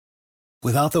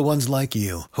Without the ones like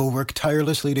you, who work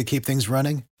tirelessly to keep things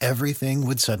running, everything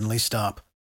would suddenly stop.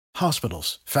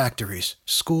 Hospitals, factories,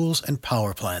 schools, and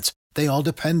power plants, they all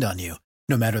depend on you.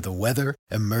 No matter the weather,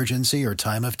 emergency, or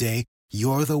time of day,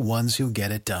 you're the ones who get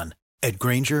it done. At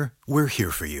Grainger, we're here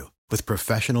for you with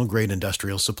professional-grade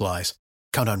industrial supplies.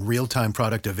 Count on real-time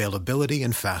product availability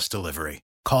and fast delivery.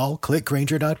 Call,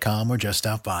 clickgrainger.com, or just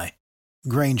stop by.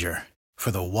 Grainger, for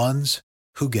the ones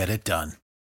who get it done.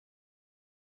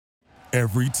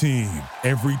 Every team,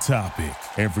 every topic,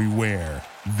 everywhere.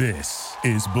 This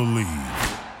is Believe.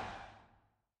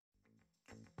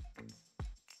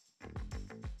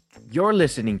 You're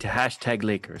listening to Hashtag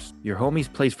Lakers, your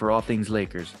homies place for all things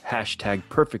Lakers, hashtag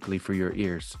perfectly for your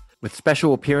ears. With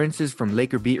special appearances from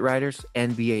Laker beat writers,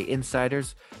 NBA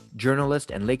insiders, journalists,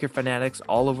 and Laker fanatics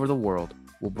all over the world.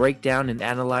 We'll break down and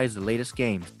analyze the latest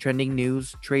games, trending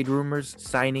news, trade rumors,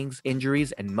 signings,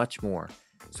 injuries, and much more.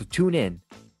 So tune in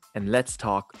and let's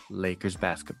talk Lakers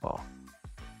basketball.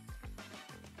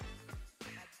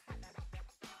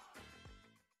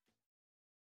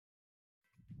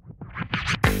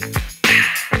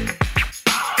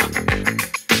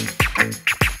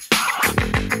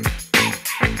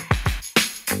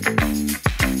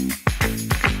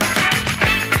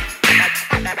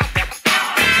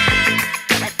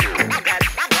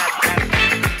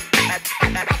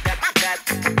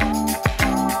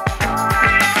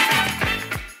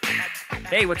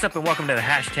 Hey, what's up, and welcome to the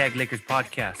Hashtag Lakers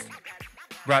podcast,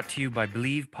 brought to you by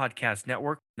Believe Podcast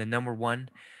Network, the #1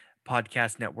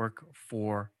 podcast network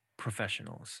for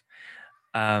professionals.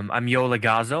 I'm Yo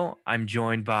Lagazzo. I'm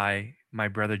joined by my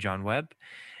brother, John Webb,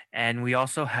 and we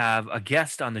also have a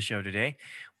guest on the show today.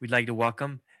 We'd like to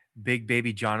welcome Big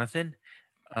Baby Jonathan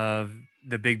of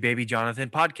the Big Baby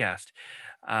Jonathan podcast.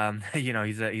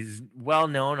 He's well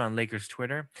known on Lakers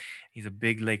Twitter. He's a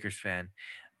big Lakers fan.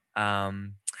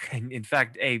 And in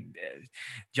fact, hey,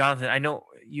 Jonathan, I know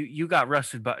you got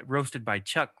roasted by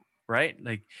Chuck, right?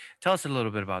 Like, tell us a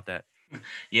little bit about that.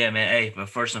 Yeah, man. Hey, but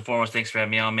first and foremost, thanks for having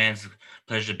me on, man. It's a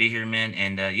pleasure to be here, man.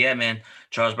 And yeah, man,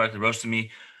 Charles Barkley roasted me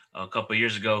a couple of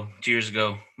years ago, 2 years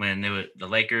ago, when the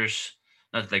Lakers,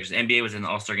 not the Lakers, the NBA was in the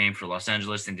All-Star game for Los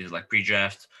Angeles and did like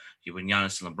pre-draft. When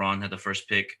Giannis and LeBron had the first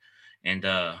pick, and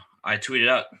I tweeted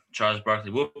out Charles Barkley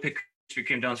will pick Krispy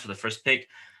Kreme donuts for the first pick.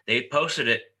 They posted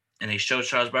it. And they showed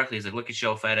Charles Barkley. He's like, look at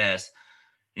your fat ass.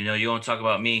 You know, you want to talk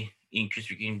about me eating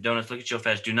Krispy Kreme donuts. Look at your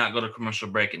fat ass. Do not go to commercial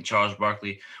break. And Charles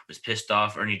Barkley was pissed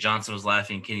off. Ernie Johnson was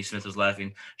laughing. Kenny Smith was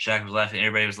laughing. Shaq was laughing.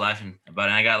 Everybody was laughing about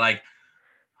it. And I got like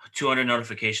 200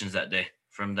 notifications that day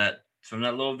from that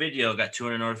little video. I got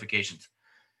 200 notifications,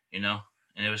 you know,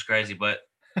 and it was crazy. But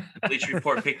the Bleacher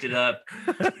Report picked it up.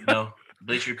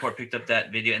 Bleacher Report picked up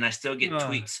that video. And I still get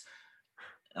tweets.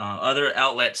 Other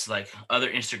outlets like other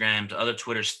Instagrams, other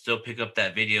Twitters still pick up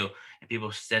that video, and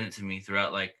people send it to me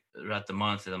throughout the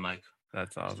month, and I'm like,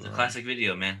 that's awesome. It's a classic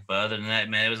video, man. But other than that,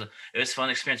 man, it was a fun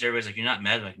experience. Everybody's like, you're not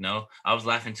mad? I'm like, no, I was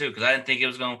laughing too because I didn't think they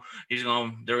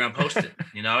were gonna post it.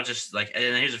 You know, I was just like,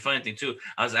 and here's the funny thing too,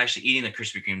 I was actually eating a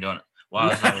Krispy Kreme donut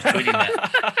while I was tweeting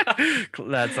that.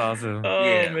 That's awesome. Oh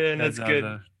yeah, man, that's good.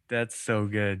 Awesome. That's so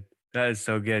good. That is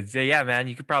so good. So, yeah, man,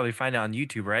 you could probably find it on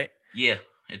YouTube, right? Yeah.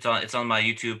 It's on my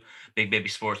YouTube, Big Baby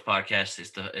Sports Podcast. You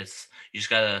just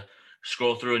gotta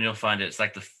scroll through and you'll find it. It's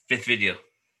like the 5th video.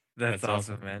 That's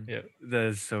awesome, man. Yeah,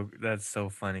 that's so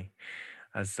funny.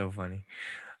 That's so funny.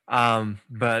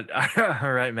 But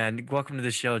all right, man. Welcome to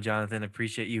the show, Jonathan.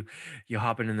 Appreciate you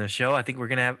hopping in the show. I think we're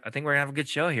gonna have a good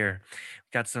show here.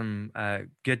 We've got some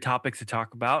good topics to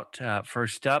talk about.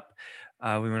 First up,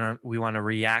 we want to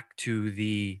react to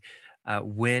the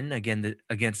win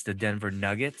against the Denver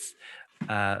Nuggets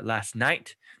last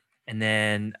night, and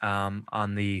then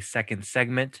on the second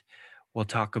segment we'll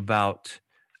talk about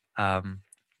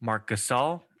Marc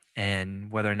Gasol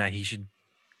and whether or not he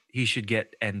should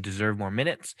get and deserve more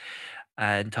minutes,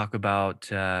 and talk about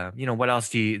what else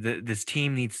this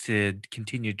team needs to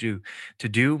continue to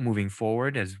do moving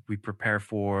forward as we prepare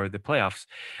for the playoffs.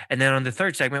 And then on the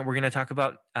third segment we're going to talk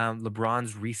about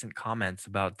LeBron's recent comments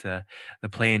about the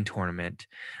play-in tournament.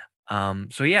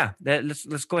 So yeah,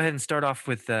 let's go ahead and start off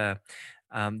with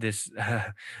this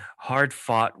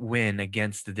hard-fought win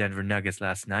against the Denver Nuggets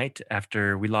last night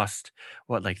after we lost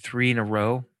 3 in a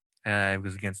row. It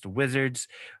was against the Wizards,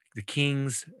 the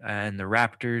Kings, and the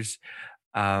Raptors.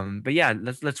 But yeah,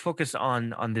 let's focus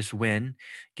on this win.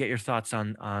 Get your thoughts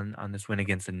on this win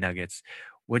against the Nuggets.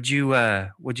 What'd you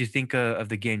think of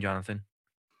the game, Jonathan?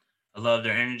 I love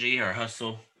their energy, our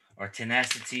hustle, our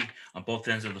tenacity on both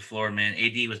ends of the floor, man.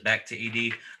 AD was back to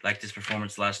AD. Liked his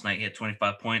performance last night. He had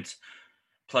 25 points,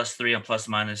 +3 on plus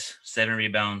minus, 7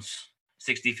 rebounds,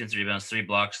 6 defensive rebounds, 3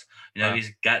 blocks. Wow.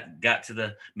 He's got to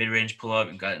the mid-range pull-up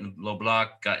and got in the low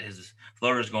block, got his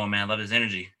floaters going, man. Love his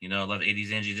energy. Love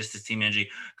AD's energy, just his team energy.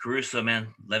 Caruso, man,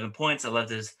 11 points. I love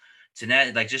his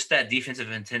tenacity, like just that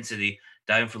defensive intensity,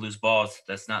 diving for loose balls.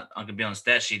 That's not going to be on the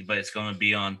stat sheet, but it's going to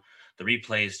be on the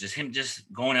replays. Just him just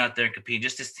going out there and competing,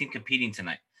 just his team competing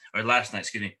tonight or last night,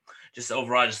 excuse me. Just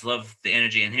overall, I just love the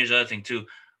energy. And here's the other thing too.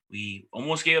 We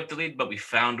almost gave up the lead, but we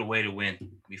found a way to win.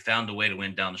 We found a way to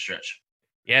win down the stretch.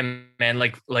 Yeah, man.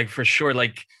 Like for sure.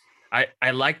 Like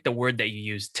I like the word that you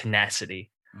used,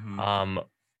 tenacity.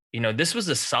 Mm-hmm. This was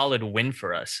a solid win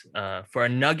for us. For a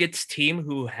Nuggets team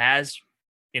who has,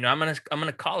 I'm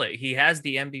gonna call it. He has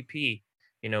the MVP.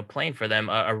 Playing for them,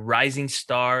 a rising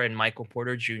star in Michael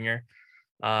Porter Jr.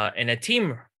 And a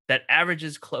team that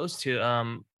averages close to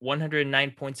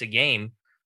 109 points a game.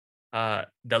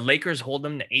 The Lakers hold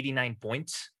them to 89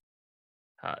 points.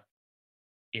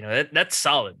 That's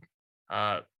solid.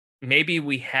 Maybe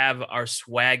we have our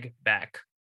swag back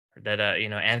that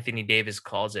Anthony Davis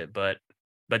calls it, but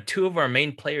two of our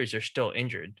main players are still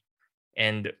injured,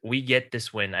 and we get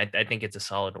this win. I think it's a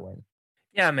solid win.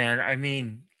 Yeah, man. I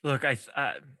mean, look,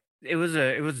 it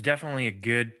was definitely a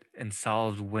good and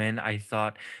solid win. I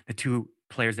thought the two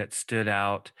players that stood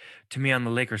out to me on the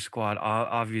Lakers squad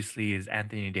obviously is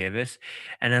Anthony Davis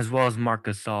and as well as Marc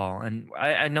Gasol. And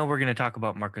I know we're going to talk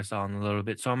about Marc Gasol in a little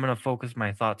bit, so I'm going to focus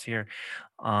my thoughts here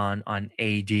on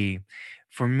AD.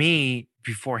 For me,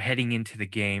 before heading into the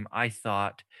game, I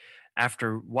thought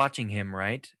after watching him,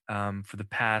 right, for the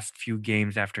past few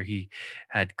games after he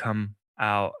had come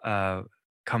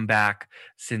back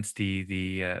since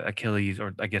the Achilles,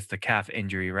 or I guess the calf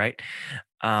injury, right?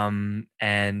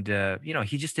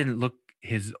 He just didn't look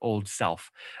his old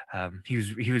self.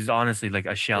 He was honestly like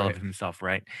a shell Right. of himself,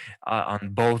 right? On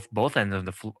both ends of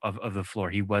the floor,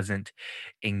 he wasn't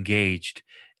engaged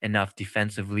enough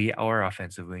defensively or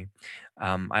offensively.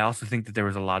 I also think that there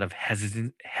was a lot of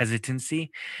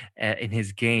hesitancy in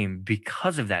his game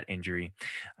because of that injury.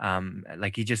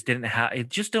 Like he just didn't have, it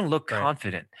just didn't look Right.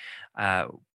 confident.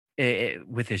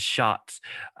 With his shots,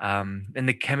 and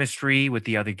the chemistry with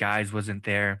the other guys wasn't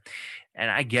there.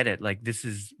 And I get it. Like this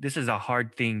is a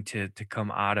hard thing to come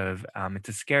out of. It's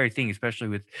a scary thing, especially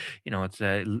with it's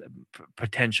a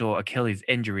potential Achilles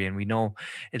injury, and we know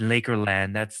in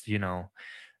Lakerland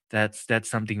that's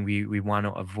something we want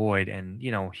to avoid. And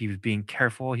he was being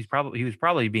careful. He was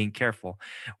probably being careful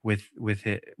with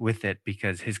it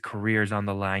because his career is on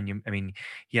the line. I mean,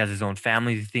 he has his own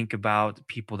family to think about,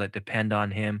 people that depend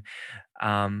on him.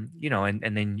 And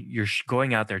then you're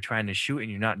going out there trying to shoot and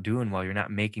you're not doing well. You're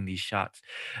not making these shots.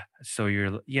 So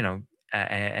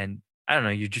and I don't know,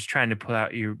 you're just trying to put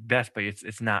out your best, but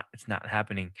it's not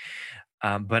happening.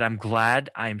 But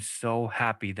I'm so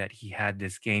happy that he had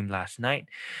this game last night.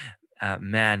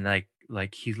 Man,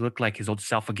 like he looked like his old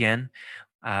self again.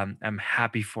 I'm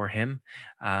happy for him.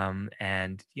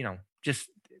 And just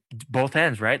both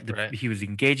ends, right? Right. He was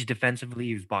engaged defensively.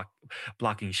 He was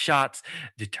blocking shots,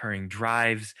 deterring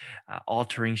drives,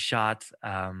 altering shots,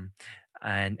 and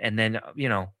then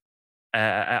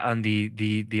on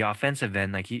the offensive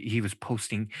end, like he was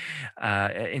posting,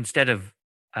 instead of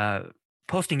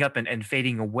posting up and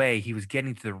fading away, he was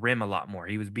getting to the rim a lot more.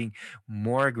 He was being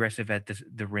more aggressive at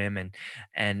the rim,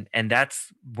 and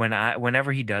that's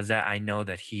whenever he does that, I know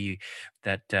that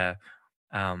that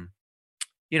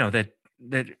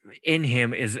that in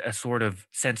him is a sort of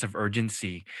sense of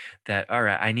urgency that, all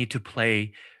right, I need to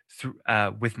play through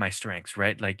with my strengths,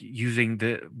 right? Like using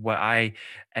what I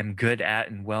am good at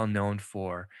and well known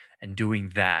for, and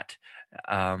doing that.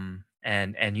 And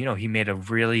he made a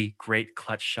really great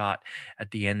clutch shot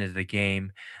at the end of the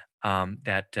game,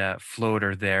 that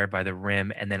floater there by the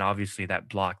rim, and then obviously that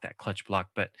clutch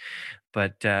block. But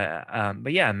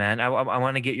yeah, man, I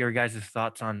want to get your guys'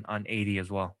 thoughts on AD as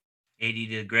well. AD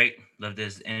did great. Loved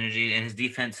his energy, and his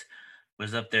defense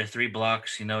was up there. 3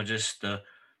 blocks. I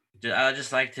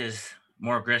just liked his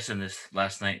more aggressiveness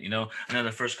last night. I know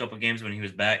the first couple games when he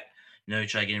was back, he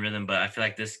tried getting rhythm, but I feel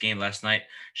like this game last night,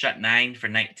 shot 9 for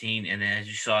 19, and then as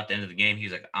you saw at the end of the game, he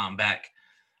was like, "I'm back,"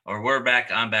 or "We're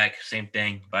back, I'm back." Same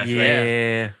thing. But I feel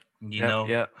like, Yeah.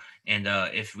 Yep. and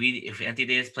if Anthony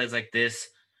Davis plays like this,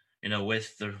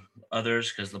 with the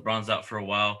others, because LeBron's out for a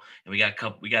while, and we got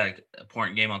an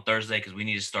important game on Thursday because we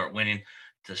need to start winning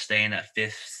to stay in that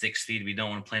 5th, 6th seed. We don't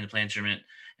want to play in the play-in tournament,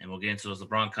 and we'll get into those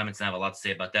LeBron comments, and I have a lot to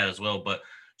say about that as well. But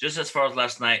just as far as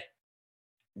last night,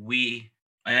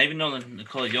 I even know that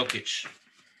Nikola Jokic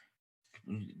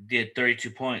did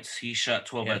 32 points. He shot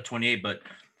 12 out of 28, but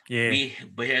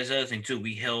but here's the other thing too.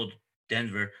 We held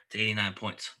Denver to 89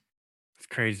 points. It's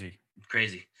crazy.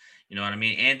 Crazy. You know what I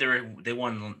mean? And they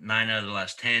won 9 out of the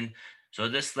last 10. So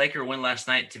this Laker win last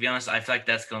night, to be honest, I feel like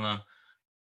that's gonna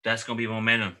be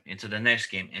momentum into the next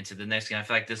game. Into the next game, I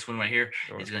feel like this one right here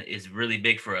is really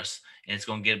big for us, and it's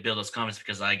gonna build us confidence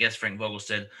because I guess Frank Vogel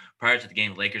said prior to the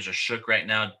game, the Lakers are shook right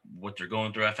now. What they're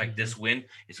going through, I feel like this win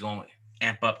is going to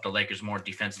amp up the Lakers more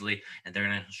defensively, and they're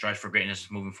gonna strive for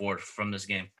greatness moving forward from this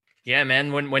game. Yeah,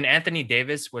 man. When Anthony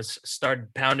Davis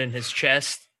started pounding his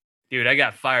chest, dude, I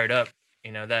got fired up.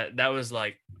 You know, that was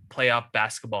like playoff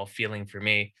basketball feeling for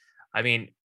me. I mean,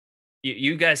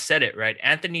 you guys said it right.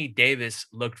 Anthony Davis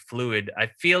looked fluid. I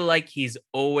feel like he's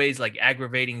always like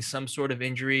aggravating some sort of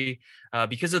injury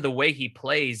because of the way he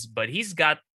plays, but he's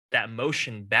got that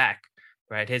motion back,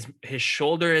 right? His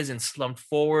shoulder isn't slumped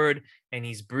forward, and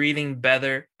he's breathing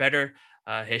better.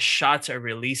 His shots are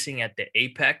releasing at the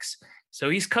apex, so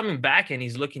he's coming back and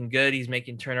he's looking good. He's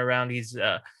making turnaround.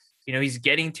 He's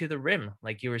getting to the rim,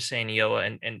 like you were saying,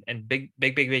 Yoa, and big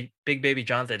baby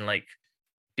Jonathan, like,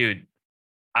 dude.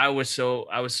 I was so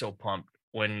pumped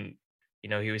when,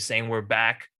 he was saying we're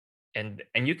back, and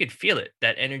you could feel it.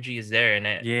 That energy is there, and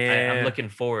I'm looking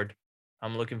forward.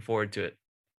 I'm looking forward to it.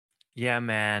 Yeah,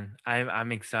 man,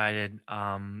 I'm excited.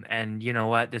 And you know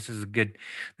what? This is a good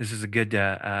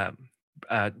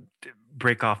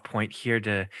break off point here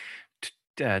to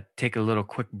take a little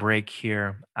quick break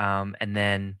here. And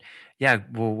then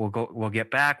we'll get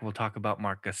back. We'll talk about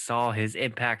Marc Gasol, his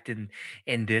impact in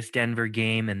this Denver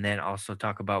game, and then also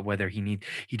talk about whether he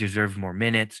deserves more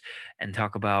minutes, and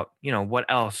talk about what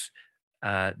else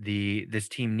this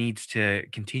team needs to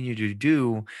continue to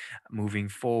do moving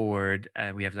forward.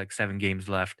 We have like 7 games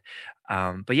left.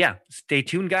 But yeah, stay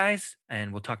tuned, guys,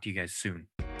 and we'll talk to you guys soon.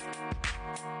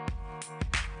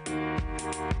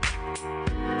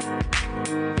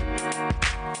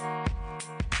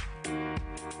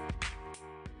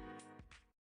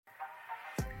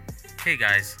 Hey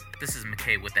guys, this is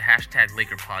McKay with the Hashtag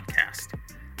Laker Podcast.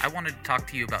 I wanted to talk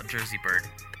to you about Jersey Bird,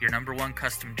 your #1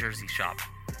 custom jersey shop.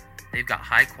 They've got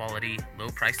high quality, low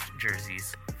priced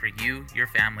jerseys for you, your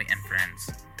family, and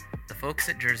friends. The folks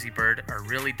at Jersey Bird are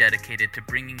really dedicated to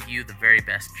bringing you the very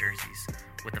best jerseys,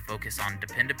 with a focus on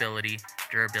dependability,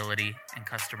 durability, and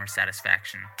customer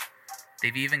satisfaction.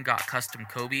 They've even got custom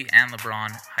Kobe and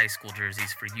LeBron high school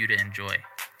jerseys for you to enjoy.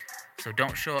 So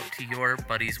don't show up to your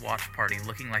buddy's watch party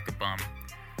looking like a bum.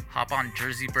 Hop on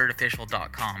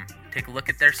jerseybirdofficial.com, take a look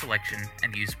at their selection,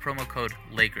 and use promo code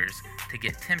LAKERS to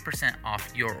get 10%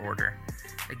 off your order.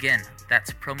 Again,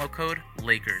 that's promo code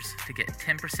LAKERS to get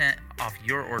 10% off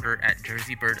your order at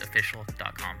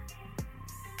jerseybirdofficial.com.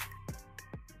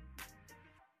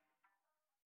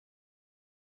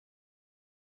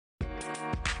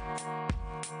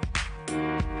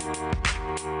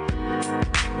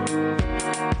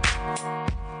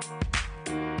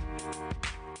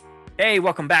 Hey,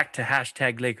 welcome back to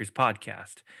Hashtag Lakers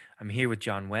Podcast. I'm here with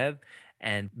John Webb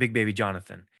and Big Baby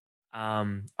Jonathan.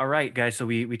 All right, guys. So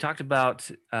we talked about,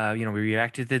 we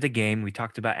reacted to the game. We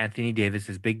talked about Anthony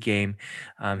Davis's big game,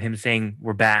 him saying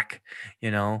we're back,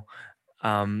 But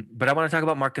I want to talk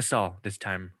about Marc Gasol this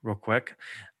time real quick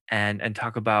and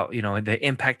talk about, the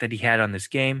impact that he had on this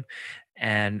game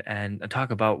and talk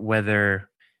about whether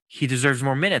he deserves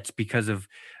more minutes because of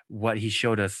what he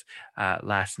showed us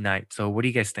last night. So what do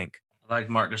you guys think? I liked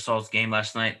Marc Gasol's game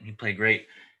last night. He played great.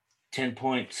 10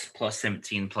 points, plus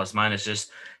 17, plus minus.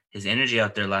 Just his energy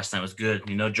out there last night was good.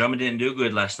 Drummond didn't do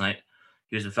good last night.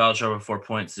 He was in foul trouble, 4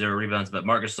 points, 0 rebounds. But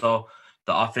Marc Gasol,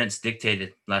 the offense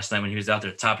dictated last night when he was out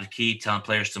there top of the key, telling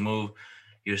players to move.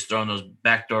 He was throwing those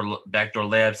backdoor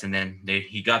layups, and then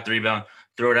he got the rebound,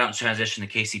 throw it out in transition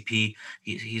to KCP.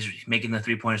 He's making the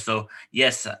 3-pointers. So,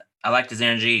 yes, I liked his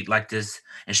energy,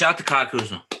 and shout out to Kyle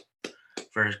Kuzma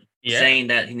for saying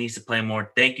that he needs to play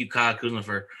more. Thank you, Kyle Kuzma,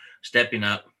 for stepping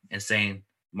up and saying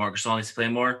Marc Gasol needs to play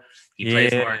more. He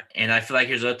plays more. And I feel like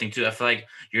here's the other thing, too. I feel like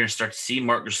you're going to start to see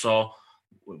Marc Gasol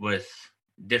with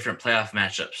different playoff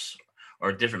matchups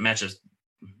or different matchups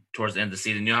towards the end of the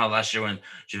season. You know how last year when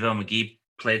JaVale McGee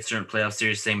played certain playoff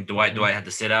series, same Dwight had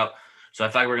to sit out. So I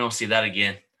feel like we're going to see that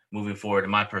again moving forward, in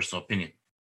my personal opinion.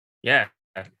 Yeah.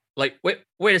 Like,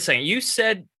 wait a second. You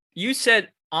said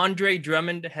Andre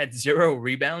Drummond had 0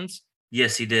 rebounds?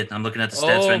 Yes, he did. I'm looking at the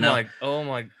stats right now. Oh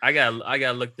my! I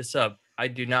gotta look this up. I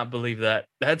do not believe that.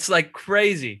 That's like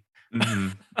crazy.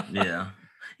 Mm-hmm. Yeah,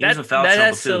 he was in foul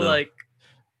trouble too. Though.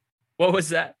 What was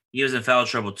that? He was in foul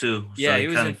trouble too. Yeah, he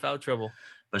was in foul trouble.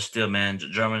 But still, man,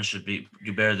 Drummond should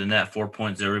do better than that. 4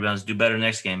 points, 0 rebounds. Do better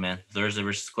next game, man. Thursday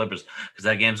versus Clippers, because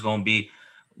that game's going to be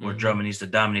where Drummond needs to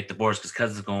dominate the boards.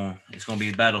 Because it's going to be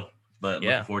a battle. But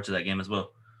looking forward to that game as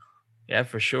well. Yeah,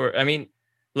 for sure. I mean,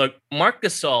 look, Marc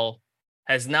Gasol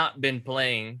has not been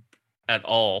playing at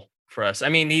all for us. I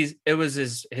mean, it was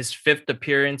his fifth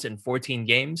appearance in 14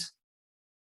 games.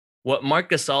 What Marc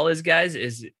Gasol is, guys,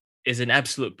 is an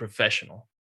absolute professional,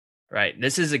 right?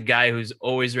 This is a guy who's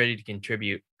always ready to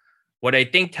contribute. What I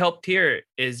think helped here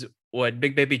is what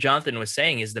Big Baby Jonathan was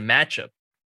saying is the matchup,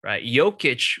 right?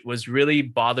 Jokic was really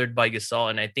bothered by Gasol,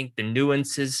 and I think the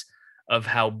nuances of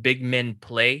how big men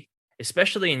play,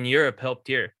 especially in Europe, helped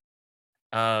here.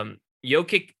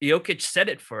 Jokic said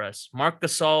it for us. Marc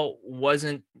Gasol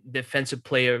wasn't defensive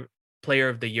player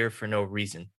of the year for no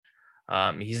reason.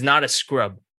 He's not a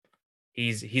scrub.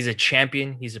 He's a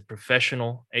champion. He's a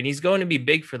professional, and he's going to be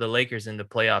big for the Lakers in the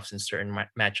playoffs in certain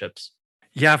matchups.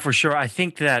 Yeah, for sure. I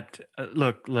think that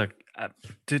look,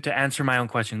 to answer my own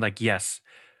question, like, yes,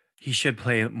 he should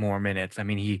play more minutes. I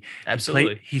mean,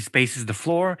 absolutely he spaces the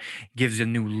floor, gives a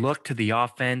new look to the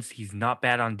offense. He's not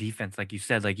bad on defense, like you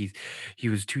said. Like he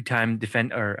was 2-time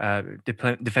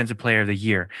defensive player of the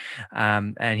year,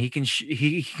 and he can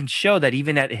show that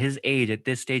even at his age, at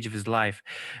this stage of his life,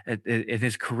 in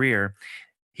his career,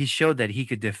 he showed that he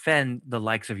could defend the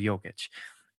likes of Jokic.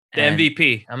 The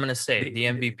MVP, I'm gonna say the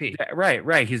MVP.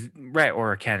 Right. He's right,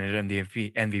 or a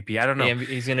candidate MVP. I don't know.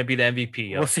 He's gonna be the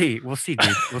MVP. We'll see,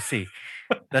 dude. We'll see.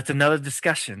 That's another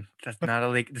discussion. That's not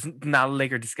a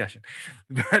Laker discussion.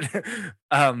 But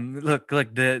look,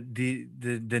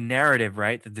 the narrative,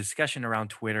 right? The discussion around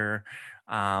Twitter,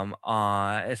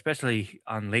 especially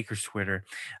on Lakers Twitter,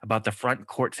 about the front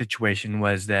court situation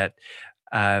was that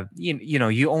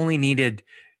you only needed.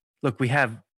 Look, we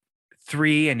have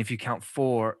 3, and if you count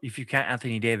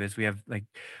Anthony Davis, we have like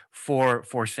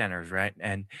four centers, right?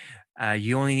 And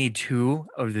you only need 2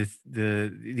 of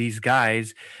these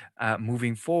guys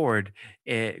moving forward,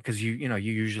 because you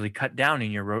usually cut down in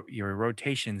your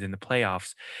rotations in the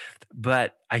playoffs.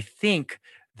 But I think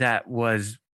that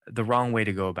was the wrong way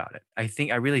to go about it.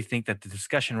 I really think that the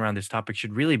discussion around this topic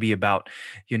should really be about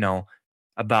all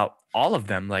of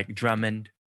them, like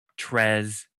Drummond,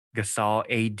 Trez, Gasol,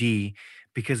 AD,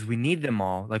 because we need them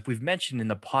all. Like we've mentioned in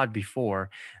the pod before,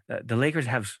 the Lakers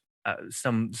have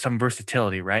some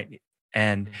versatility, right?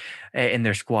 And in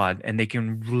their squad, and they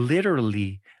can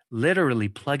literally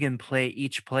plug and play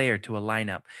each player to a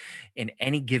lineup in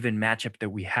any given matchup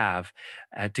that we have,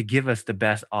 to give us the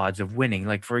best odds of winning.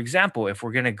 Like, for example, if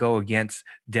we're going to go against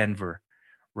Denver,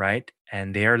 right,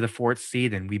 and they are the 4th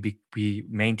seed, and we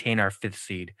maintain our 5th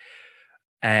seed,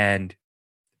 and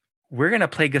we're going to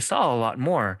play Gasol a lot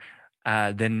more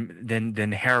than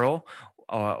Harrell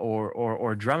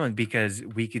or Drummond, because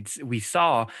we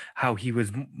saw how he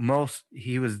was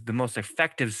the most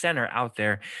effective center out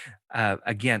there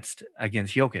against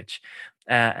Jokic.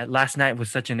 Last night was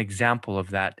such an example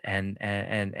of that, and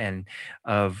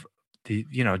of the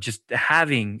just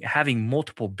having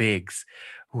multiple bigs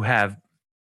who have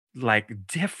like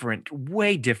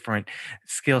way different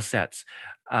skill sets,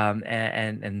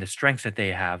 and the strengths that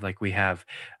they have. Like we have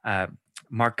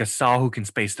Marc Gasol, who can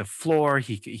space the floor.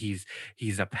 He's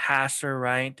a passer,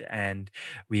 right? And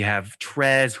we have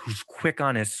Trez, who's quick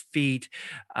on his feet.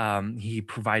 He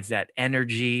provides that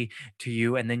energy to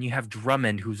you. And then you have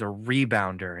Drummond, who's a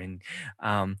rebounder,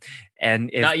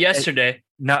 and not yesterday.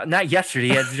 Not yesterday.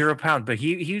 He had 0 pounds, but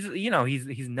he's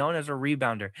known as a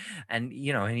rebounder, and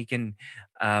he can,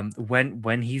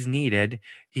 when he's needed,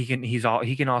 he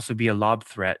can also be a lob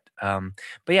threat. But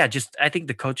yeah, just I think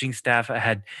the coaching staff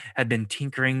had been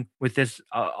tinkering with this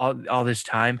all this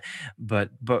time, but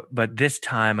this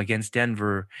time against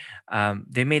Denver,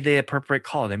 they made the appropriate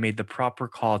call. They made the proper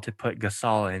call to put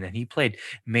Gasol in, and he played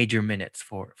major minutes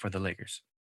for the Lakers.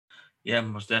 Yeah,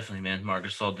 most definitely, man. Marc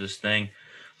Gasol did this thing.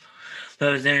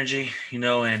 Love his energy, and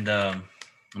I'm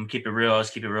gonna keep it real. I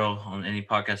always keep it real on any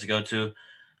podcast I go to.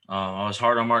 I was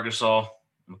hard on Marc Gasol. I'm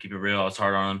gonna keep it real. I was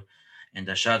hard on him.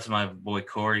 And shout out to my boy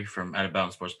Corey from Out of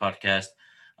Bounds Sports Podcast.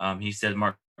 He said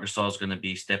Marc Gasol is going to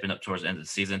be stepping up towards the end of the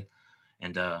season,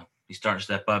 and he's starting to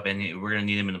step up, and we're going to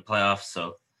need him in the playoffs.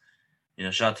 So,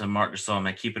 shout out to Marc Gasol,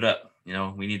 man. Keep it up.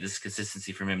 We need this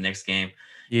consistency from him next game.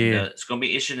 Yeah, it's going to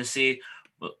be interesting to see,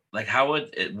 like, how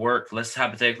would it work? Let's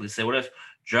hypothetically say, what if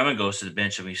Drummond goes to the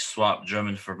bench and we swap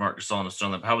Drummond for Marc Gasol in the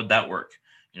starting lineup? How would that work?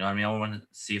 I want to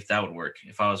see if that would work.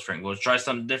 If I was Frank, well, try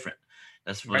something different.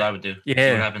 That's what I would do. Yeah.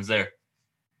 See what happens there.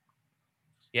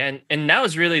 Yeah, and now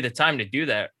is really the time to do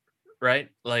that, right?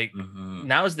 Like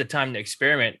now is the time to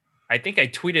experiment. I think I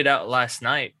tweeted out last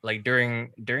night, like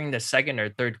during the second or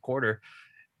third quarter,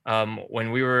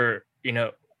 when we were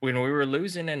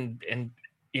losing and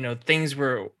things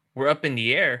were up in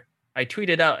the air. I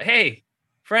tweeted out, "Hey,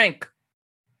 Frank,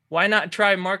 why not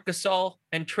try Marc Gasol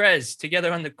and Trez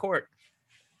together on the court?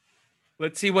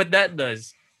 Let's see what that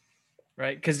does."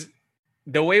 right? Because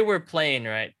the way we're playing,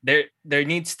 right, there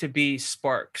needs to be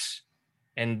sparks,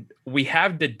 and we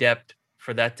have the depth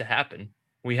for that to happen.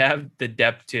 We have the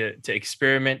depth to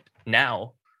experiment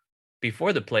now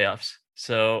before the playoffs.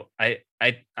 So I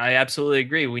absolutely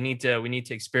agree. We need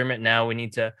to experiment now. We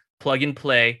need to plug and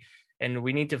play, and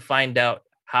we need to find out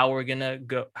how we're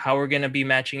gonna be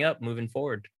matching up moving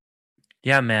forward.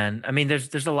 Yeah, man. I mean,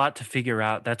 there's a lot to figure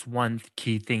out. That's one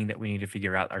key thing that we need to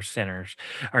figure out, our centers,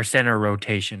 our center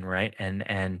rotation, right?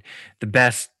 And the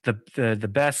best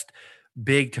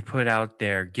big to put out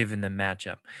there given the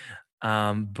matchup.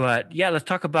 But yeah, let's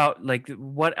talk about like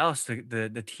what else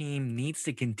the team needs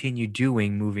to continue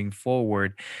doing moving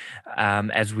forward,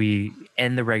 as we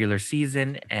end the regular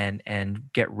season and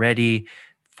get ready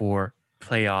for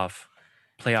playoff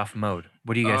playoff mode.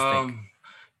 What do you guys think? Um,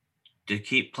 to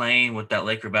keep playing with that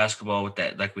Laker basketball, with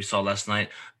that like we saw last night,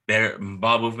 better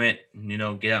ball movement. Get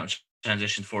out and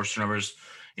transition, force turnovers.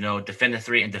 Defend the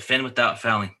three and defend without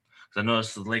fouling. Because I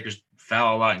noticed the Lakers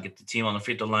foul a lot and get the team on the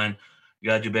free throw line. You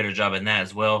got to do a better job in that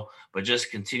as well. But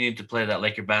just continue to play that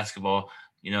Laker basketball.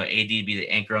 AD be the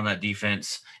anchor on that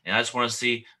defense. And I just want to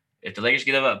see if the Lakers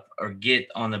get up or get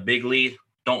on the big lead,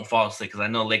 don't fall asleep. Because I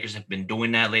know Lakers have been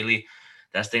doing that lately.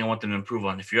 That's the thing I want them to improve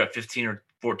on. If you're at 15 or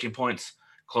 14 points,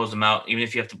 close them out. Even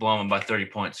if you have to blow them by 30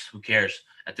 points, who cares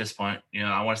at this point?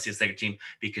 I want to see this Laker team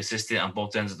be consistent on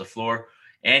both ends of the floor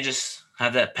and just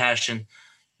have that passion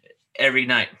every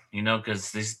night,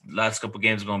 because these last couple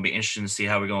games are going to be interesting to see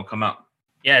how we're going to come out.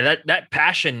 Yeah, that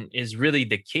passion is really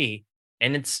the key.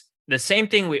 And it's the same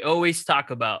thing we always talk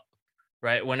about,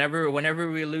 right? Whenever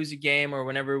we lose a game or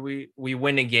whenever we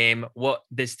win a game, what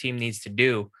this team needs to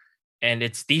do. And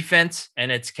it's defense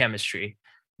and it's chemistry.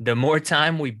 The more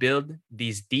time we build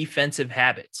these defensive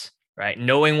habits, right?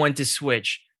 Knowing when to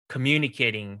switch,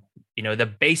 communicating,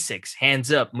 the basics,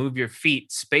 hands up, move your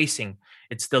feet, spacing.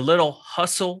 It's the little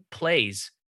hustle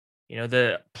plays,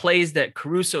 the plays that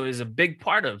Caruso is a big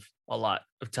part of a lot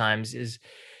of times. Is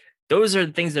those are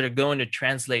the things that are going to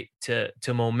translate to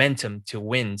momentum, to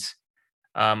wins.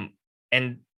 And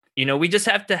we just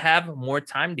have to have more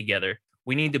time together.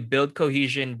 We need to build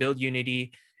cohesion, build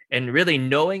unity, and really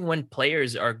knowing when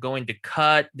players are going to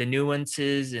cut, the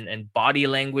nuances and body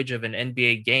language of an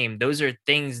NBA game. Those are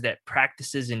things that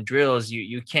practices and drills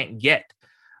you can't get.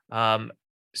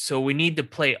 So we need to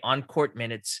play on court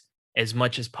minutes as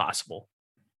much as possible.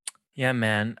 Yeah,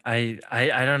 man. I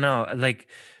don't know. Like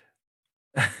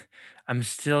I'm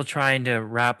still trying to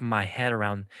wrap my head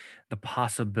around the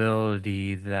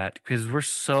possibility that because we're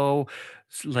so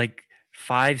like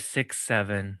 5, 6,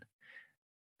 7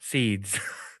 seeds.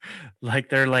 Like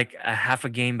they're like a half a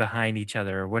game behind each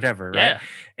other or whatever, right? Yeah.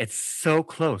 It's so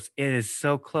close. It is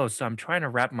so close. So I'm trying to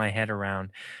wrap my head around,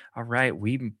 all right,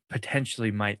 potentially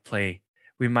might play.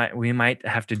 We might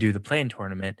have to do the playing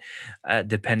tournament,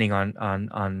 depending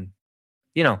on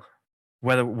you know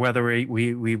whether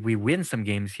we win some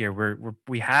games here.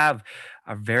 We have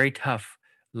a very tough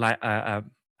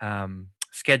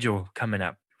schedule coming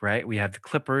up, right? We have the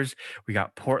Clippers, we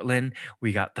got Portland,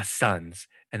 we got the Suns,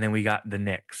 and then we got the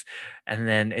Knicks, and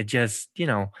then it just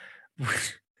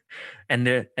and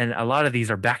a lot of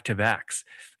these are back to backs.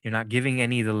 You're not giving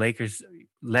any of the Lakers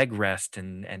leg rest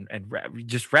and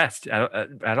just rest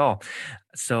at all.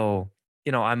 So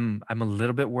I'm a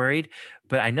little bit worried,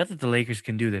 but I know that the Lakers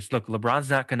can do this. Look, LeBron's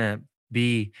not gonna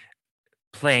be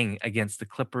playing against the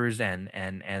Clippers and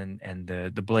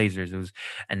the Blazers. It was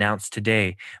announced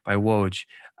today by Woj,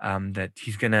 that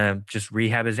he's gonna just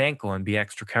rehab his ankle and be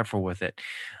extra careful with it.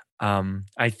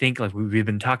 I think like we've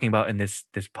been talking about in this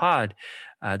pod,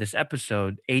 this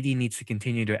episode, AD needs to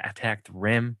continue to attack the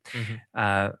rim.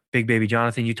 Mhm. Big baby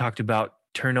Jonathan, you talked about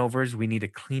turnovers. We need to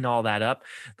clean all that up.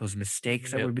 Those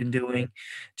mistakes that Yep. we've been doing,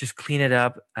 just clean it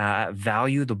up.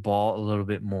 Value the ball a little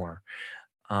bit more.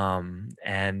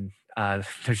 And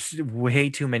there's way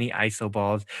too many ISO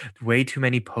balls, way too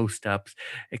many post ups.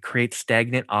 It creates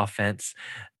stagnant offense,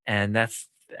 and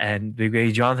Big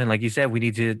Ray Jonathan, like you said, we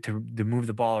need to move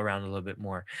the ball around a little bit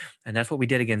more, and that's what we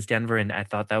did against Denver. And I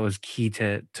thought that was key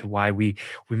to why we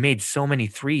made so many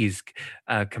threes,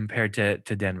 compared to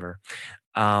Denver.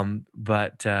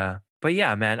 But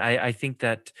yeah, man, I think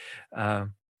that uh,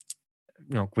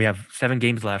 we have 7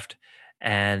 games left,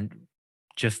 and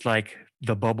just like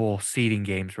the bubble seeding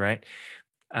games, right?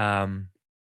 Um,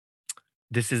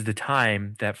 this is the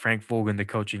time that Frank Vogel and the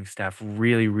coaching staff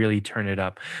really, really turn it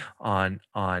up on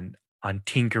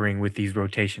tinkering with these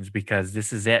rotations, because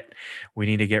this is it. We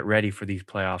need to get ready for these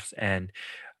playoffs, and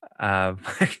uh,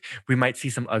 we might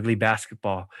see some ugly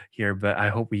basketball here, but I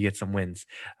hope we get some wins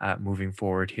moving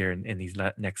forward here in these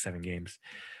next 7 games.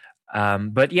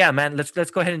 But yeah, man, let's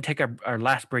go ahead and take our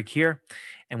last break here.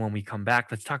 And when we come back,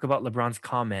 let's talk about LeBron's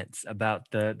comments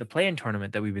about the play-in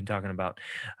tournament that we've been talking about,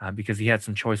 because he had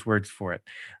some choice words for it.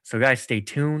 So guys, stay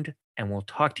tuned, and we'll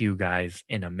talk to you guys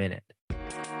in a minute.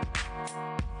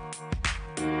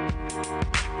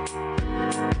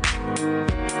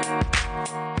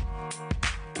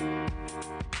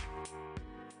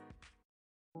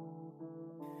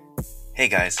 Hey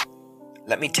guys,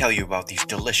 let me tell you about these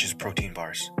delicious protein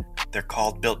bars. They're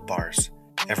called Built Bars.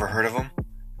 Ever heard of them?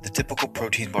 The typical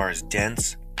protein bar is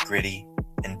dense, gritty,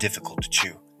 and difficult to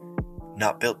chew.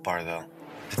 Not Built Bar though.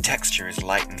 The texture is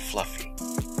light and fluffy,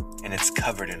 and it's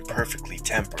covered in perfectly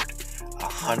tempered,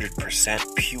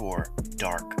 100% pure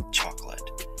dark chocolate.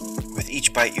 With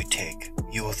each bite you take,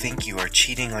 you will think you are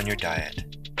cheating on your diet,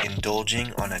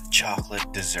 indulging on a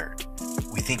chocolate dessert.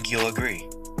 We think you'll agree.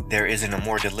 There isn't a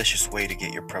more delicious way to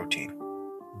get your protein.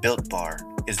 Built Bar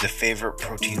is the favorite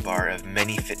protein bar of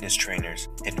many fitness trainers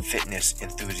and fitness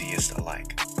enthusiasts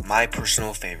alike. My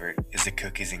personal favorite is the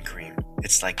cookies and cream.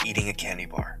 It's like eating a candy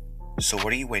bar. So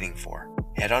what are you waiting for?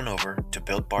 Head on over to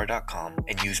BuiltBar.com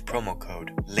and use promo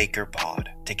code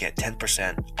LakerPod to get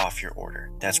 10% off your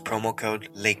order. That's promo code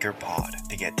LakerPod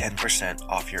to get 10%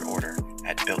 off your order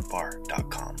at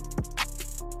BuiltBar.com.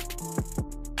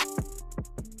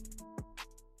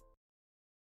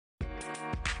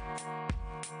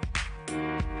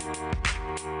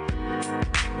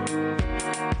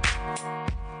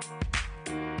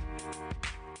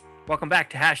 Welcome back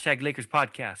to Hashtag Lakers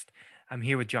Podcast. I'm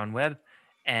here with John Webb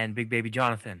and Big Baby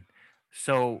Jonathan.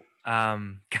 So,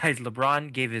 guys,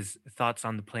 LeBron gave his thoughts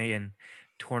on the play-in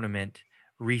tournament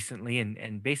recently,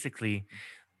 and basically,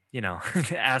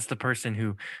 asked the person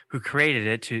who created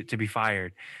it to be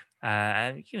fired.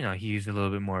 He used a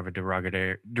little bit more of a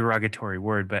derogatory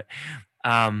word, but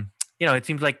it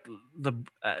seems like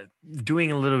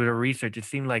doing a little bit of research, it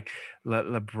seemed like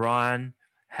LeBron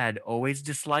had always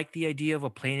disliked the idea of a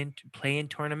play-in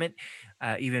tournament,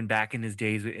 even back in his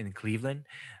days in Cleveland.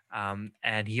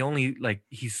 And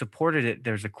he supported it.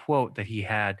 There's a quote that he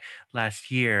had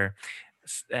last year,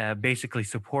 basically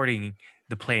supporting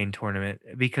the play-in tournament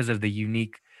because of the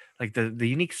unique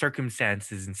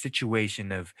circumstances and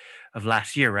situation of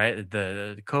last year, right?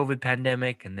 The COVID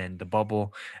pandemic and then the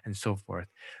bubble and so forth.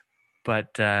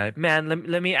 But man,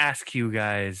 let me ask you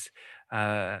guys,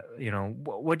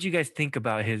 what do you guys think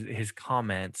about his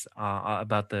comments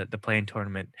about the play-in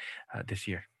tournament this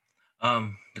year?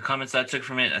 The comments I took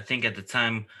from it, I think at the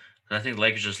time, I think the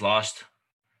Lakers just lost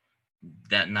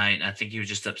that night. I think he was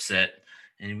just upset.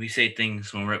 And we say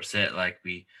things when we're upset, like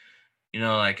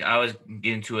like I was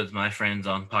getting to it with my friends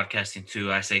on podcasting too.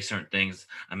 I say certain things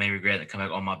I may regret and come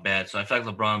back on my bad. So I feel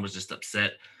like LeBron was just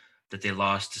upset that they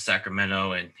lost to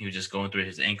Sacramento, and he was just going through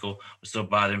his ankle was still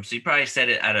bothering him. So he probably said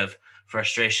it out of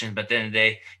frustration, but at the end of the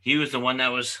day, he was the one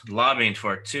that was lobbying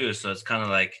for it too. So it's kind of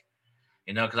like,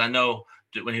 because I know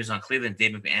when he was on Cleveland,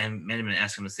 Dave McMenamin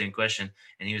asked him the same question,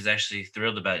 and he was actually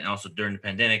thrilled about it. And also during the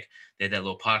pandemic, they had that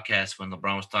little podcast when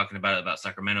LeBron was talking about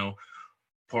Sacramento,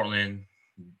 Portland,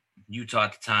 Utah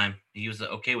at the time. He was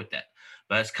okay with that.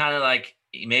 But it's kind of like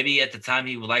maybe at the time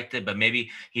he liked it, but maybe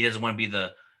he doesn't want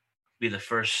to be the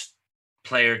first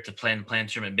player to play in the play-in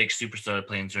tournament, big superstar to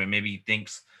play in tournament. Maybe he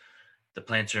thinks the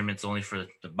play-in tournament's only for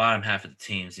the bottom half of the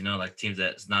teams, like teams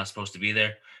that's not supposed to be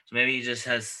there. So maybe he just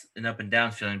has an up and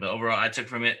down feeling. But overall, I took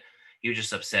from it, he was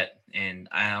just upset, and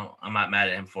I'm not mad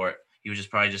at him for it. He was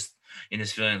just probably just in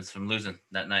his feelings from losing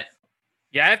that night.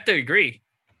 Yeah, I have to agree.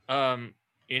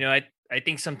 I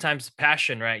think sometimes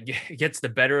passion, right, gets the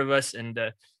better of us, and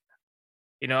a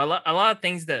lot of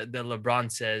things that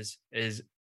LeBron says is,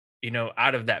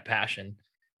 out of that passion.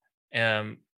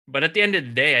 But at the end of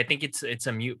the day, I think it's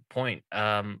a moot point.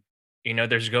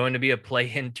 There's going to be a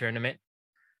play-in tournament,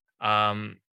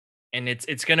 and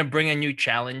it's going to bring a new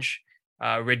challenge,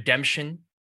 redemption,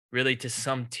 really, to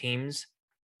some teams.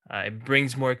 It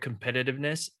brings more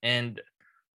competitiveness, and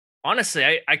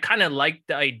honestly, I kind of like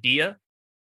the idea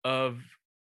of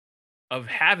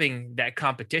having that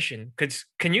competition. Because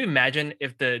can you imagine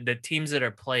if the teams that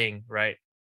are playing, right,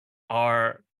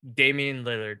 are Damian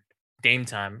Lillard, Dame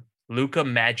Time, Luka,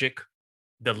 Magic,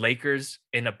 the Lakers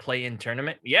in a play-in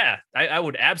tournament? Yeah, I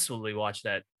would absolutely watch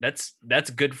that. That's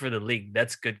good for the league.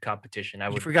 That's good competition.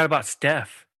 You forgot about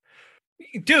Steph.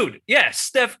 Dude, yeah,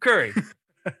 Steph Curry.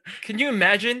 Can you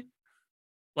imagine?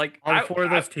 Like all four of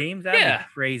those teams? That'd be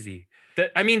crazy.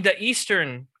 The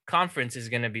Eastern Conference is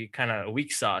going to be kind of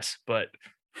weak sauce, but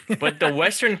the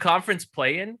Western Conference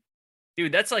play-in,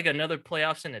 dude, that's like another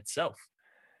playoffs in itself.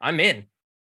 I'm in.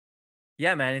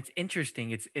 Yeah, man, it's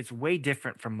interesting. It's way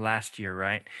different from last year,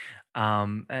 right?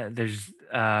 Um, uh, there's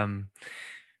um,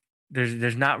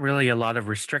 there's not really a lot of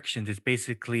restrictions. It's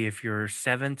basically if you're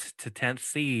seventh to tenth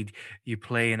seed, you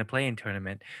play in a playing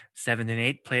tournament. Seven and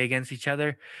eight play against each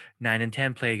other. Nine and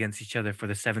ten play against each other for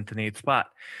the seventh and eighth spot.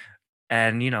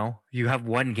 And you have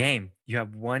one game. You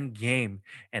have one game,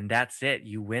 and that's it.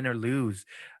 You win or lose.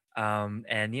 And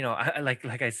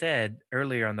like I said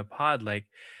earlier on the pod,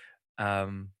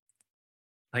 um,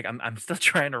 I'm still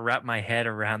trying to wrap my head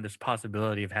around this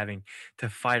possibility of having to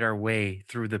fight our way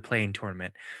through the playing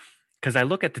tournament. Because I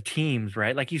look at the teams,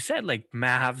 right? Like you said, like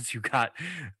Mavs, you got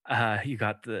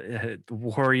the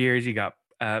Warriors, you got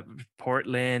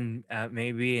Portland,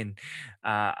 maybe, and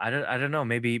I don't know,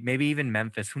 maybe even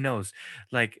Memphis. Who knows?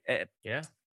 Like Yeah.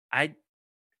 I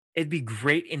it'd be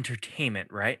great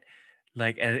entertainment, right?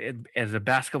 Like as a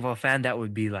basketball fan, that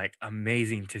would be like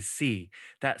amazing to see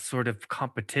that sort of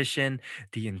competition,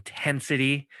 the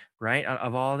intensity, right,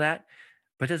 of all that.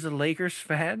 But as a Lakers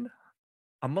fan,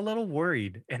 I'm a little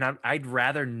worried, and I'd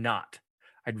rather not.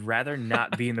 I'd rather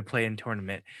not be in the play-in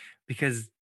tournament because,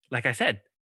 like I said,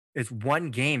 it's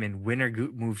one game and winner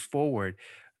moves forward.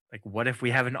 Like, what if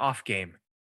we have an off game?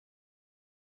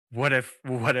 What if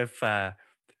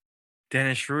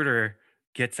Dennis Schroeder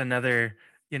gets another,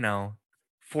 you know,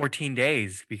 14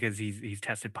 days because he's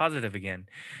tested positive again?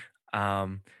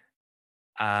 Um,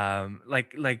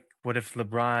 like what if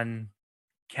LeBron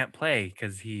can't play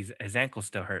because his ankle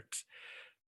still hurts?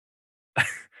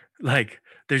 Like,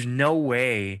 there's no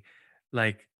way,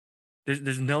 like,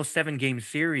 there's no 7-game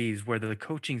series where the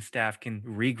coaching staff can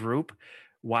regroup,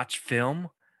 watch film,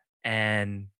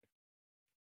 and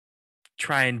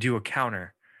try and do a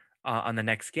counter on the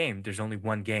next game. There's only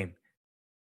one game,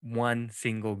 one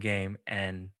single game,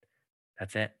 and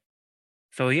that's it.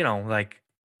 So like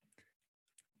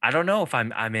I don't know if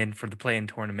I'm in for the play-in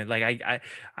tournament. Like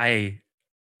I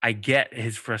I get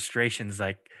his frustrations.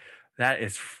 Like that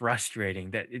is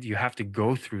frustrating that you have to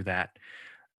go through that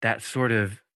sort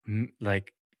of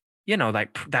like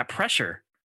that pressure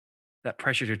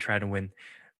to try to win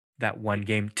that one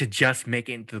game to just make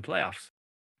it into the playoffs.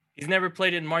 He's never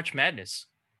played in March Madness.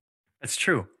 That's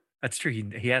true. That's true.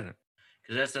 He hasn't.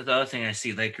 Because that's the other thing I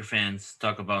see Laker fans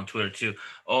talk about on Twitter too.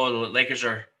 Oh, the Lakers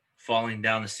are falling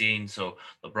down the scene, so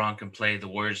LeBron can play the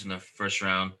Warriors in the first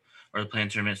round, or the playing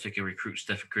tournament so he can recruit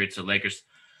Stephen Curry to the Lakers.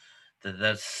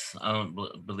 That's I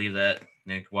don't believe that.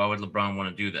 Like, why would LeBron want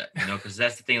to do that? Because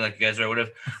that's the thing. Like, you guys are. What if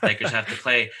Lakers have to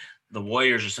play the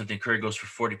Warriors or something? Curry goes for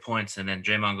 40 points, and then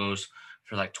Draymond goes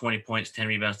for like 20 points, 10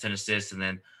 rebounds, 10 assists, and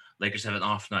then Lakers have an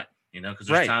off night. Because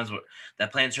there's Right. times where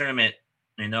that playing tournament,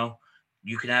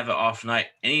 you can have an off night.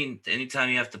 Anytime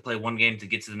you have to play one game to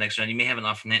get to the next round, you may have an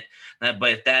off night.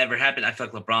 But if that ever happened, I feel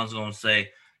like LeBron's going to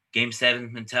say Game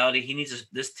 7 mentality.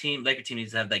 This team, Laker team,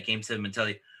 needs to have that Game 7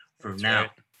 mentality for That's now.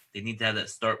 right. They need to have that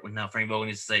start with now. Frank Vogel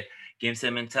needs to say Game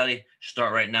 7 mentality.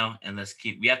 Start right now, and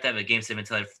we have to have a Game 7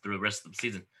 mentality through the rest of the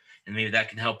season, and maybe that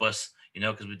can help us.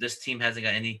 Because this team hasn't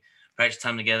got any practice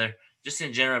time together. Just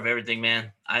in general of everything,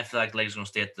 man, I feel like Lakers going to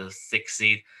stay at the 6th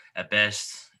seed at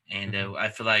best, and I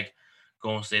feel like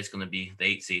Golden State's going to be the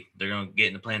 8th seed. They're going to get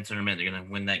in the play-in tournament. They're going to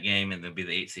win that game, and they'll be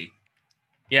the 8th seed.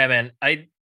 Yeah, man. I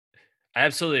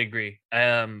absolutely agree.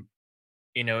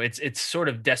 It's sort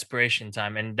of desperation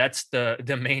time, and that's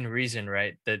the main reason,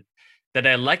 right? That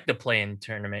I like the play-in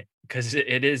tournament, because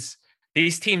it is,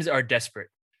 these teams are desperate,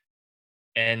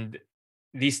 and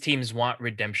these teams want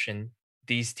redemption.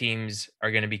 These teams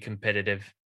are going to be competitive,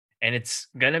 and it's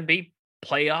going to be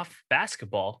playoff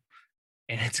basketball,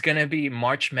 and it's going to be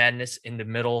March Madness in the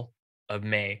middle of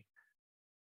May.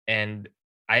 And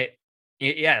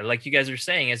yeah, like you guys are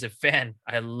saying, as a fan,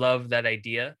 I love that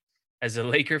idea. As a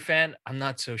Laker fan, I'm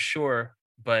not so sure,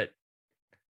 but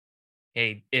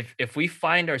hey, if we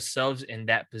find ourselves in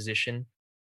that position,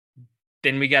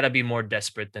 then we got to be more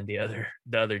desperate than the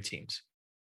other teams.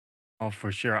 Oh,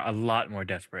 for sure. A lot more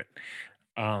desperate.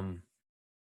 Um,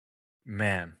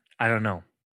 Man, I don't know.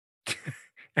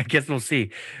 I guess we'll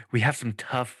see. We have some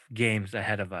tough games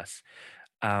ahead of us.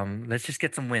 Let's just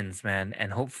get some wins, man,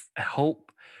 and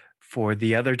hope for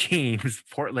the other teams,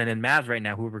 Portland and Mavs right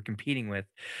now, who we're competing with,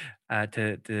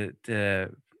 to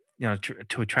to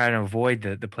try to avoid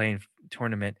the playing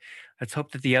tournament. Let's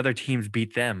hope that the other teams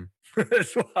beat them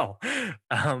as well.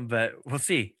 But we'll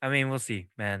see. I mean, we'll see,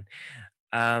 man.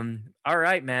 All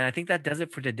right, man. I think that does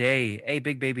it for today. Hey,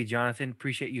 Big Baby Jonathan,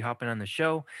 appreciate you hopping on the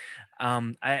show.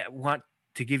 I want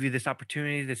to give you this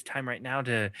opportunity, this time right now,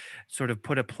 to sort of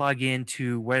put a plug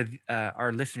into where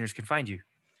our listeners can find you.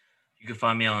 You can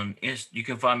find me on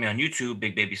YouTube,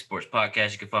 Big Baby Sports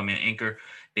Podcast. You can find me on Anchor,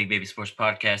 Big Baby Sports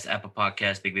Podcast, Apple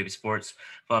Podcast, Big Baby Sports.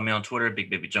 Follow me on Twitter,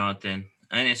 Big Baby Jonathan,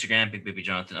 and Instagram, Big Baby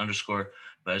Jonathan _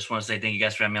 But I just want to say thank you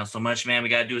guys for having me on so much, man. We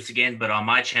got to do this again, but on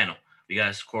my channel. You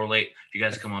guys correlate. You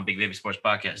guys come on Big Baby Sports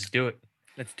Podcast. Let's do it.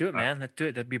 Let's do it, man. Let's do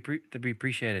it. That'd be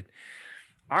appreciated.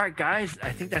 All right, guys.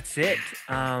 I think that's it.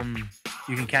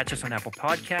 You can catch us on Apple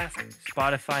Podcasts,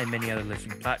 Spotify, and many other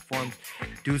listening platforms.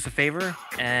 Do us a favor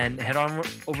and head on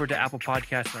over to Apple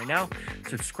Podcasts right now.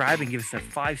 Subscribe and give us a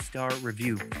 5-star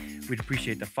review. We'd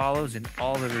appreciate the follows and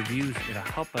all the reviews. It'll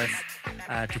help us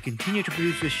to continue to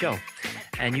produce this show.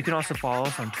 And you can also follow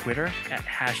us on Twitter at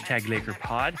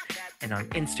 #LakerPod and on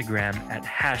Instagram at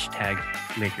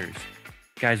 #Lakers.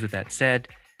 Guys, with that said,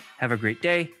 have a great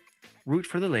day. Root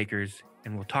for the Lakers,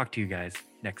 and we'll talk to you guys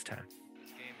next time.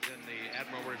 Game's in the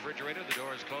Admiral refrigerator. The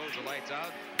door is closed. The lights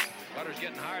out. Butter's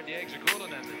getting hard. The eggs are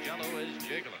cooling, and the Jell-O is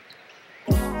jiggling.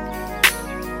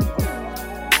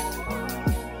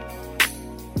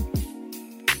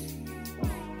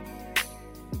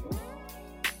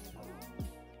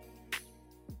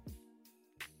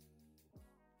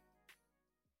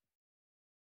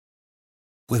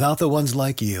 Without the ones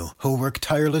like you, who work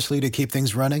tirelessly to keep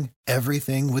things running,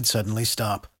 everything would suddenly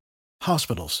stop.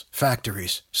 Hospitals,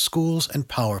 factories, schools, and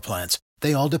power plants,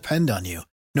 they all depend on you.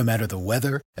 No matter the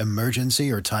weather, emergency,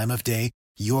 or time of day,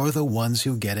 you're the ones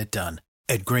who get it done.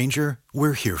 At Grainger,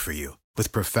 we're here for you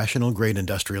with professional-grade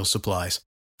industrial supplies.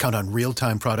 Count on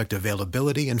real-time product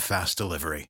availability and fast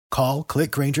delivery. Call,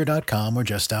 click Grainger.com, or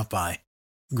just stop by.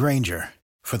 Grainger,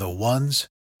 for the ones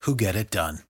who get it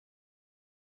done.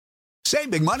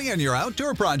 Save big money on your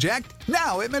outdoor project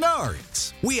now at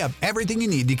Menards. We have everything you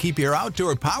need to keep your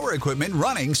outdoor power equipment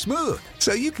running smooth,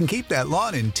 so you can keep that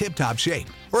lawn in tip-top shape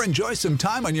or enjoy some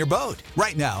time on your boat.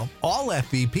 Right now, all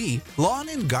FVP, lawn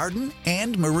and garden,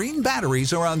 and marine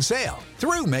batteries are on sale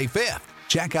through May 5th.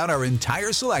 Check out our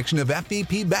entire selection of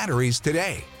FVP batteries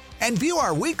today and view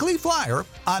our weekly flyer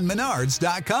on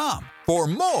Menards.com for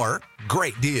more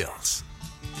great deals.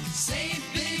 Save